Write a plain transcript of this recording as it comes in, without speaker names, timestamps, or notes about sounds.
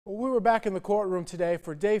We were back in the courtroom today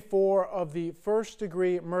for day 4 of the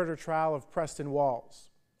first-degree murder trial of Preston Walls.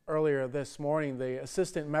 Earlier this morning, the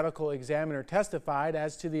assistant medical examiner testified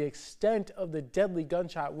as to the extent of the deadly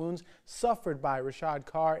gunshot wounds suffered by Rashad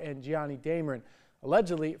Carr and Gianni Dameron,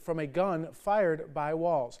 allegedly from a gun fired by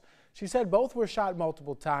Walls. She said both were shot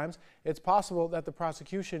multiple times. It's possible that the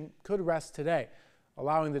prosecution could rest today,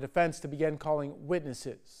 allowing the defense to begin calling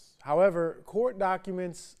witnesses. However, court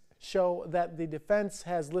documents show that the defense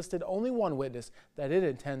has listed only one witness that it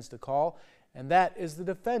intends to call, and that is the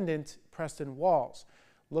defendant, Preston Walls.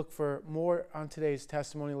 Look for more on today's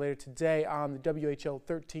testimony later today on the WHO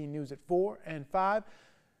 13 News at 4 and 5.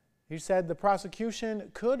 He said the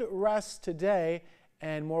prosecution could rest today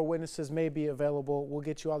and more witnesses may be available. We'll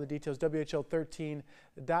get you all the details,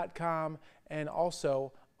 WHO13.com, and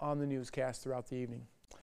also on the newscast throughout the evening.